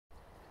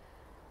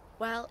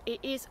Well, it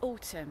is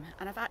autumn,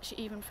 and I've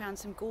actually even found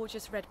some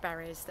gorgeous red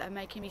berries that are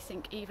making me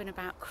think even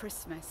about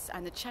Christmas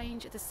and the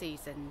change of the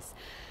seasons.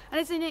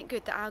 And isn't it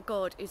good that our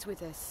God is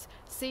with us,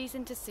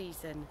 season to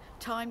season,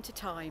 time to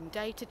time,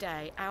 day to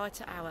day, hour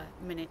to hour,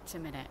 minute to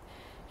minute?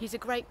 He's a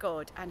great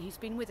God, and he's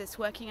been with us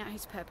working out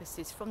his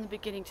purposes from the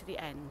beginning to the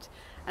end.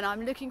 And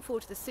I'm looking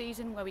forward to the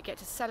season where we get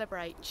to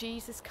celebrate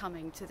Jesus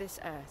coming to this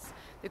earth,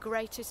 the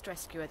greatest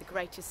rescuer, the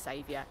greatest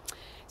saviour.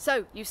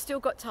 So you've still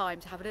got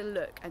time to have a little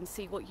look and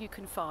see what you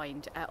can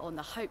find on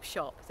the Hope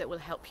shop that will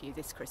help you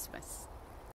this Christmas.